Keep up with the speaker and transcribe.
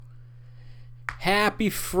Happy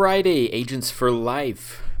Friday, Agents for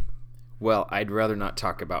Life. Well, I'd rather not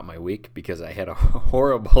talk about my week because I had a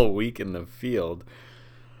horrible week in the field.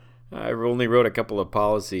 I only wrote a couple of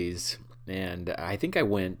policies, and I think I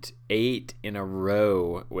went 8 in a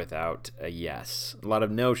row without a yes. A lot of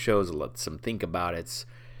no-shows, some think about it's.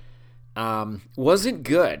 Wasn't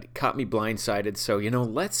good. Caught me blindsided. So,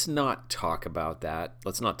 let's not talk about that.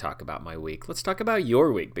 Let's not talk about my week. Let's talk about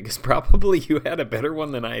your week because probably you had a better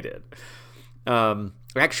one than I did.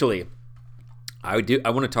 Actually, I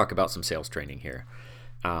want to talk about some sales training here.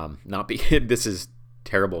 This is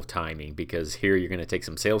terrible timing because here you're going to take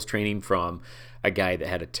some sales training from a guy that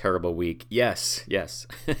had a terrible week. Yes.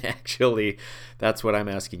 Actually, that's what I'm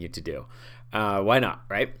asking you to do. Why not,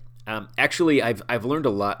 right? Actually, I've learned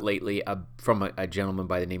a lot lately from a gentleman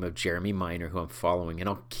by the name of Jeremy Miner, who I'm following, and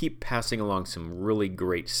I'll keep passing along some really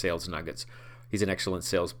great sales nuggets. He's an excellent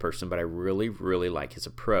salesperson, but I really, really like his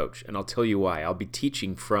approach, and I'll tell you why. I'll be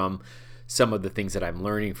teaching from some of the things that I'm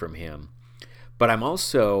learning from him, but I'm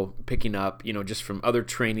also picking up, just from other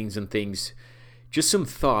trainings and things, just some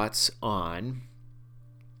thoughts on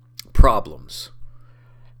problems,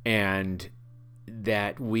 and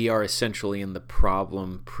that we are essentially in the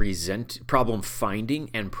problem finding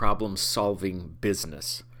and problem solving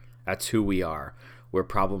business. That's who we are. We're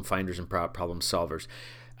problem finders and problem solvers.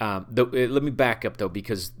 Let me back up though,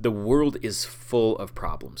 because the world is full of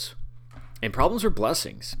problems, and problems are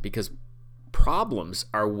blessings because problems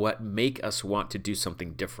are what make us want to do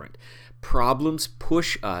something different. Problems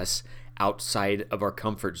push us outside of our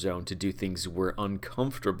comfort zone to do things we're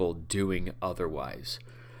uncomfortable doing otherwise.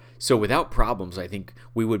 So without problems, I think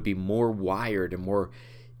we would be more wired and more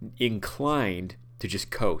inclined to just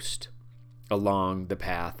coast along the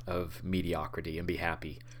path of mediocrity and be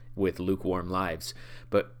happy with lukewarm lives.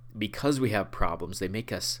 But because we have problems, they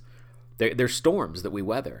make us, they're storms that we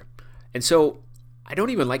weather. And so I don't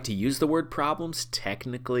even like to use the word problems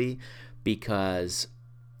technically because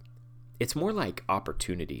it's more like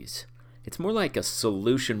opportunities. It's more like a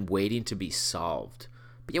solution waiting to be solved.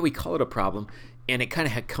 But yeah, we call it a problem, and it kind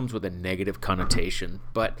of comes with a negative connotation.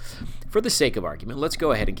 But for the sake of argument, let's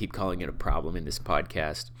go ahead and keep calling it a problem in this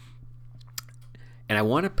podcast. And I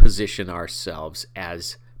want to position ourselves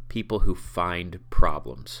as people who find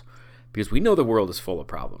problems, because we know the world is full of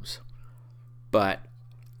problems. But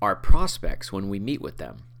our prospects, when we meet with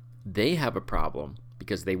them, they have a problem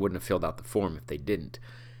because they wouldn't have filled out the form if they didn't.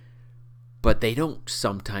 But they don't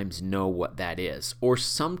sometimes know what that is, or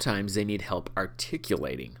sometimes they need help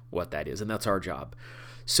articulating what that is, and that's our job.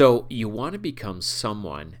 So you want to become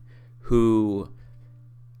someone who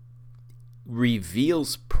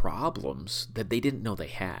reveals problems that they didn't know they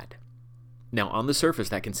had. Now, on the surface,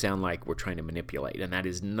 that can sound like we're trying to manipulate, and that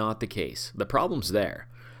is not the case. The problem's there.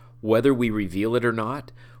 Whether we reveal it or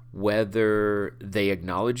not, whether they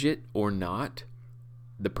acknowledge it or not,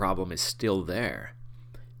 the problem is still there.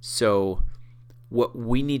 So what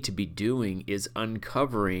we need to be doing is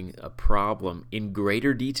uncovering a problem in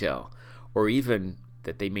greater detail, or even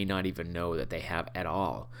that they may not even know that they have at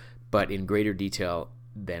all, but in greater detail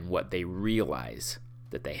than what they realize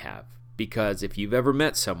that they have. Because if you've ever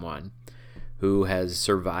met someone who has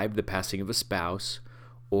survived the passing of a spouse,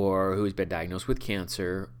 or who's been diagnosed with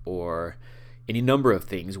cancer, or any number of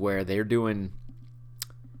things where they're doing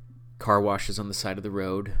car washes on the side of the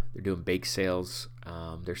road, they're doing bake sales,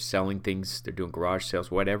 they're selling things, they're doing garage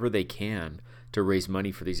sales, whatever they can to raise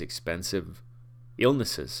money for these expensive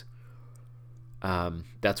illnesses,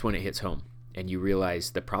 that's when it hits home. And you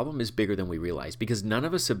realize the problem is bigger than we realize, because none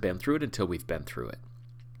of us have been through it until we've been through it.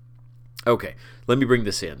 Okay, let me bring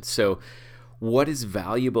this in. So what is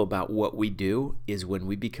valuable about what we do is when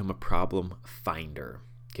we become a problem finder.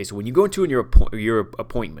 Okay, so when you go into your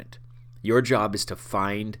appointment, your job is to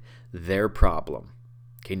find their problem.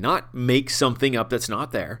 Okay, not make something up that's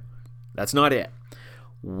not there. That's not it.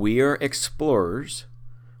 We are explorers.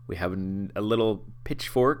 We have a little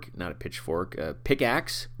pitchfork, not a pitchfork, a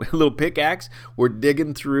pickaxe. A little pickaxe. We're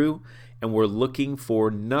digging through and we're looking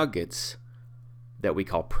for nuggets that we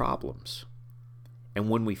call problems. And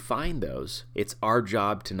when we find those, it's our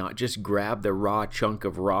job to not just grab the raw chunk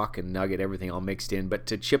of rock and nugget, everything all mixed in, but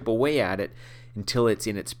to chip away at it until it's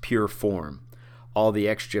in its pure form. All the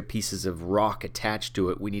extra pieces of rock attached to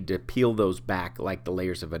it, we need to peel those back like the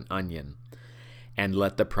layers of an onion and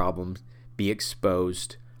let the problem be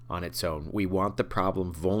exposed on its own. We want the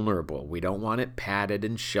problem vulnerable. We don't want it padded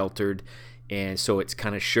and sheltered, and so it's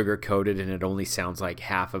kind of sugar-coated and it only sounds like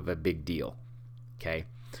half of a big deal. Okay?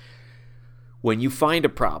 When you find a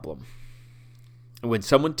problem, when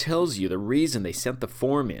someone tells you the reason they sent the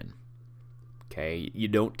form in, okay, you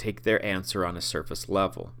don't take their answer on a surface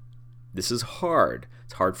level. This is hard.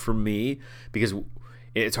 It's hard for me because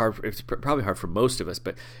it's hard. It's probably hard for most of us,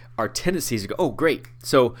 but our tendency is to go, oh, great.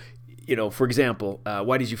 So, for example,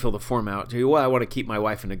 why did you fill the form out? Well, I want to keep my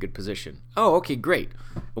wife in a good position. Oh, okay, great.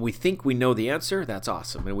 And we think we know the answer. That's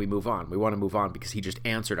awesome. And we move on. We want to move on because he just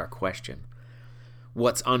answered our question.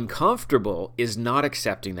 What's uncomfortable is not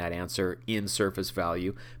accepting that answer in surface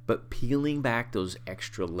value, but peeling back those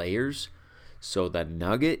extra layers so the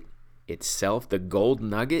nugget itself, the gold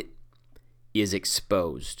nugget, is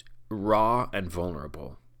exposed, raw and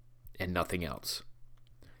vulnerable, and nothing else.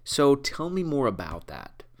 So tell me more about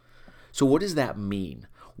that. So what does that mean?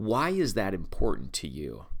 Why is that important to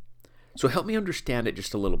you? So help me understand it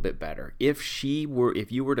just a little bit better. If you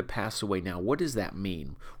were to pass away now, what does that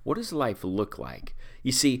mean? What does life look like?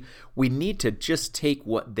 You see, we need to just take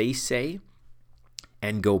what they say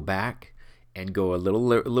and go back and go a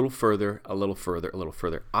little further, a little further, a little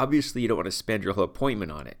further. Obviously, you don't want to spend your whole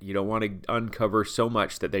appointment on it. You don't want to uncover so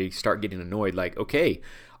much that they start getting annoyed, like, okay,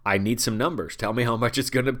 I need some numbers. Tell me how much it's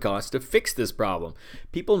going to cost to fix this problem.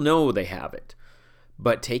 People know they have it.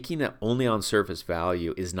 But taking it only on surface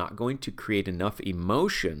value is not going to create enough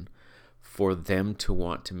emotion for them to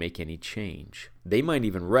want to make any change. They might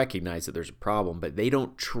even recognize that there's a problem, but they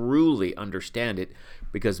don't truly understand it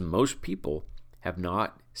because most people have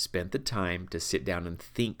not spent the time to sit down and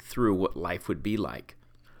think through what life would be like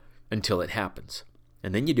until it happens.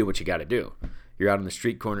 And then you do what you got to do. You're out on the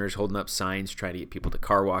street corners holding up signs, trying to get people to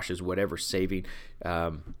car washes, whatever, saving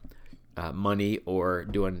money or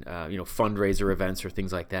doing fundraiser events or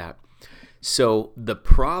things like that. So the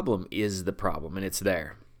problem is the problem, and it's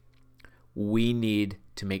there. We need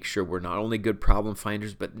to make sure we're not only good problem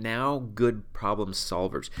finders, but now good problem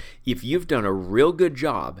solvers. If you've done a real good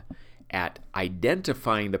job at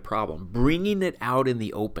identifying the problem, bringing it out in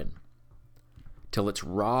the open till it's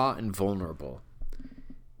raw and vulnerable,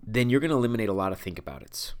 then you're going to eliminate a lot of think about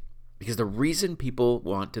it's. Because the reason people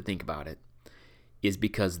want to think about it is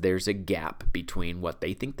because there's a gap between what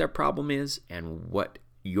they think their problem is and what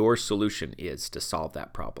your solution is to solve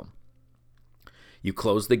that problem. You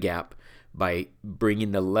close the gap by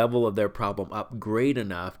bringing the level of their problem up great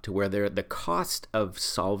enough to where the cost of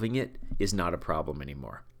solving it is not a problem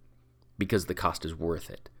anymore because the cost is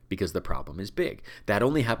worth it, because the problem is big. That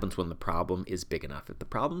only happens when the problem is big enough. If the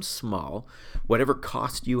problem's small, whatever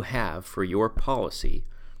cost you have for your policy,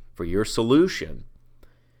 for your solution,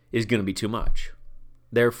 is going to be too much.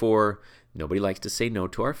 Therefore, nobody likes to say no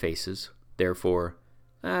to our faces. Therefore,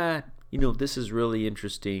 this is really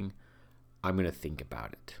interesting. I'm going to think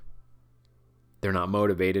about it. They're not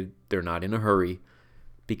motivated. They're not in a hurry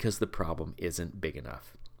because the problem isn't big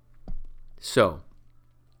enough. So,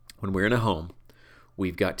 when we're in a home,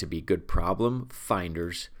 we've got to be good problem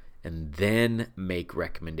finders and then make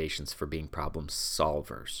recommendations for being problem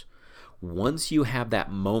solvers. Once you have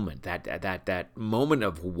that moment, that moment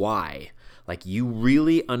of why, like you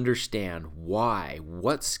really understand why,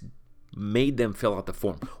 what's made them fill out the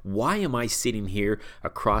form. Why am I sitting here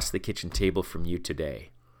across the kitchen table from you today?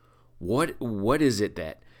 What is it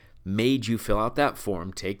that made you fill out that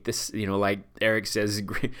form? Take this, like Eric says,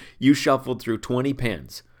 you shuffled through 20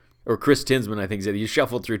 pens. Or Chris Tinsman, I think, said you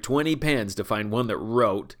shuffled through 20 pens to find one that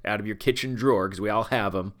wrote out of your kitchen drawer, because we all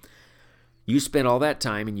have them. You spent all that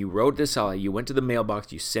time and you wrote this out. You went to the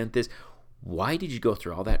mailbox. You sent this. Why did you go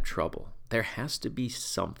through all that trouble? There has to be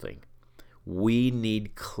something. We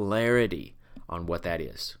need clarity on what that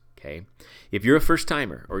is, okay? If you're a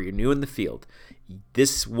first-timer or you're new in the field,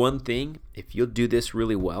 this one thing, if you'll do this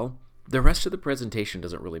really well, the rest of the presentation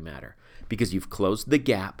doesn't really matter because you've closed the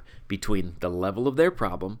gap between the level of their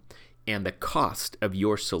problem and the cost of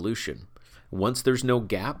your solution. Once there's no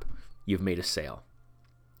gap, you've made a sale,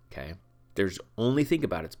 okay? There's only think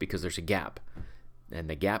about it's because there's a gap. And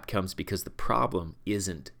the gap comes because the problem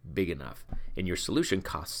isn't big enough and your solution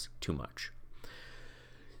costs too much.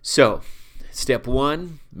 So, step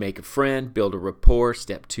 1, make a friend, build a rapport.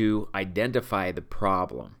 Step 2, identify the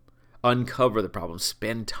problem. Uncover the problem.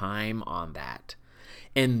 Spend time on that.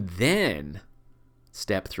 And then,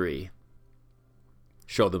 step 3,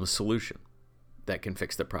 show them a solution that can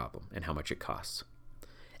fix the problem and how much it costs.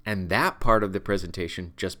 And that part of the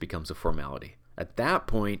presentation just becomes a formality. At that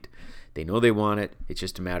point, they know they want it. It's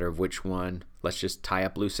just a matter of which one. Let's just tie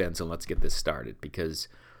up loose ends and let's get this started because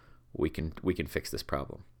we can fix this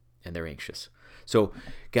problem. And they're anxious. So,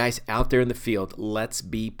 guys, out there in the field, let's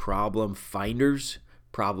be problem finders,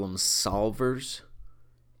 problem solvers,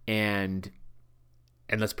 and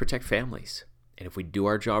let's protect families. And if we do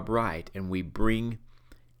our job right and we bring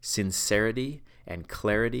sincerity and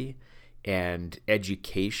clarity and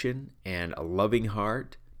education and a loving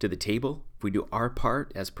heart to the table, if we do our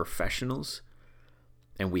part as professionals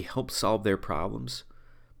and we help solve their problems,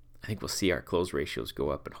 I think we'll see our close ratios go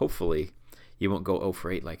up. And hopefully you won't go 0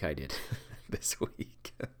 for 8 like I did this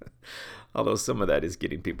week. Although some of that is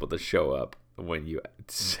getting people to show up when you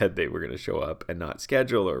said they were going to show up and not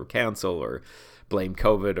schedule or cancel or blame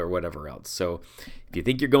COVID or whatever else. So if you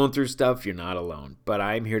think you're going through stuff, you're not alone. But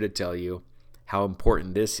I'm here to tell you how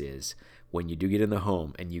important this is when you do get in the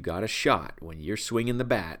home and you got a shot, when you're swinging the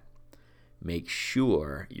bat, make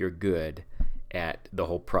sure you're good at the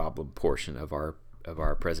whole problem portion of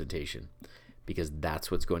our presentation, because that's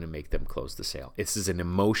what's going to make them close the sale. This is an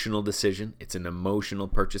emotional decision. It's an emotional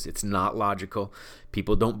purchase. It's not logical.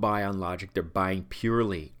 People don't buy on logic. They're buying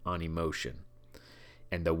purely on emotion.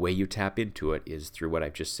 And the way you tap into it is through what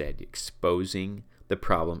I've just said, exposing the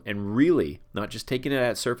problem and really not just taking it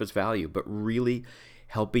at surface value, but really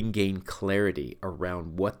helping gain clarity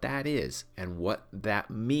around what that is and what that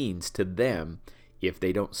means to them if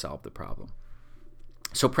they don't solve the problem.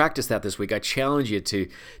 So practice that this week. I challenge you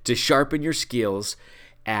to sharpen your skills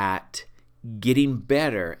at getting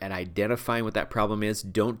better at identifying what that problem is.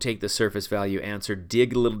 Don't take the surface value answer.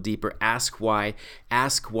 Dig a little deeper. Ask why.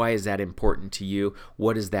 Ask why is that important to you?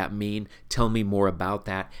 What does that mean? Tell me more about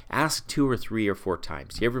that. Ask 2 or 3 or 4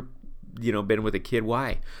 times. You ever, been with a kid?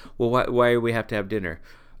 Why? Well, why do we have to have dinner?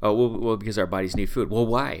 Oh, well, because our bodies need food. Well,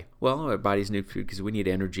 why? Well, our bodies need food because we need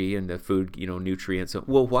energy and the food, nutrients.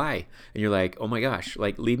 Well, why? And you're like, oh my gosh,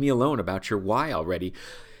 leave me alone about your why already.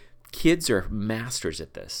 Kids are masters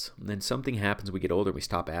at this. And then something happens, we get older, we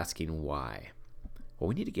stop asking why. Well,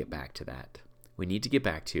 we need to get back to that. We need to get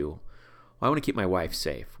back to, well, I want to keep my wife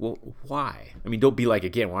safe. Well, why? I mean, don't be like,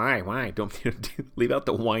 again, why? Don't leave out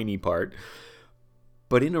the whiny part.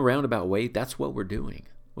 But in a roundabout way, that's what we're doing.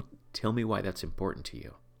 Well, tell me why that's important to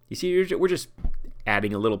you. You see, we're just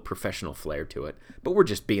adding a little professional flair to it, but we're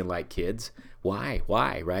just being like kids. Why,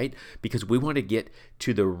 right? Because we want to get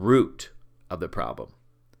to the root of the problem,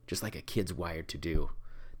 just like a kid's wired to do.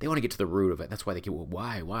 They want to get to the root of it. That's why they get, well,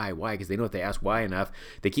 why? Because they know if they ask why enough,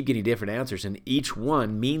 they keep getting different answers, and each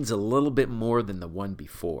one means a little bit more than the one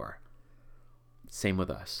before. Same with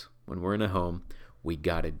us. When we're in a home, we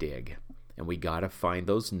got to dig, and we got to find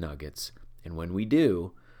those nuggets, and when we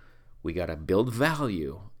do, we got to build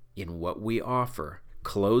value in what we offer,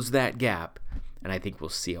 close that gap, and I think we'll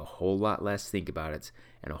see a whole lot less think about it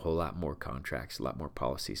and a whole lot more contracts, a lot more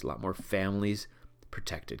policies, a lot more families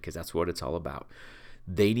protected, because that's what it's all about.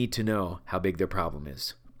 They need to know how big their problem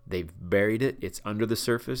is. They've buried it. It's under the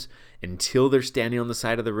surface. Until they're standing on the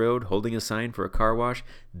side of the road holding a sign for a car wash,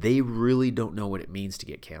 they really don't know what it means to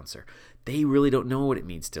get cancer. They really don't know what it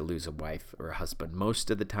means to lose a wife or a husband.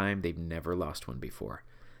 Most of the time, they've never lost one before.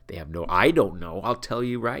 I don't know. I'll tell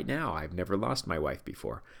you right now, I've never lost my wife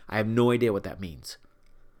before. I have no idea what that means.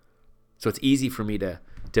 So it's easy for me to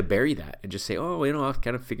bury that and just say, oh, I'll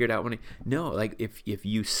kind of figure it out No, if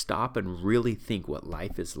you stop and really think what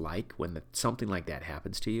life is like when something like that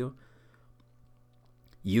happens to you,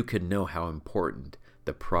 you can know how important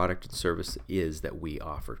the product and service is that we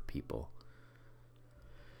offer people.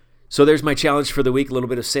 So there's my challenge for the week, a little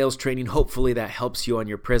bit of sales training. Hopefully that helps you on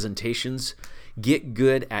your presentations. Get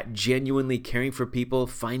good at genuinely caring for people,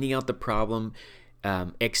 finding out the problem,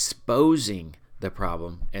 exposing the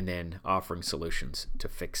problem, and then offering solutions to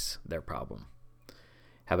fix their problem.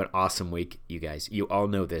 Have an awesome week, you guys. You all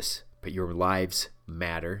know this, but your lives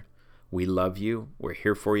matter. We love you. We're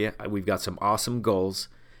here for you. We've got some awesome goals.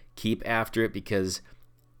 Keep after it, because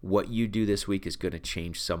what you do this week is going to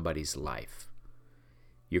change somebody's life.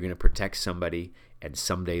 You're going to protect somebody, and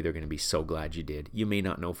someday they're going to be so glad you did. You may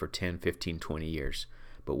not know for 10, 15, 20 years,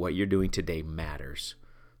 but what you're doing today matters.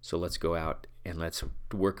 So let's go out and let's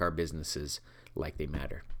work our businesses like they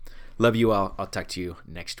matter. Love you all. I'll talk to you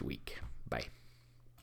next week. Bye.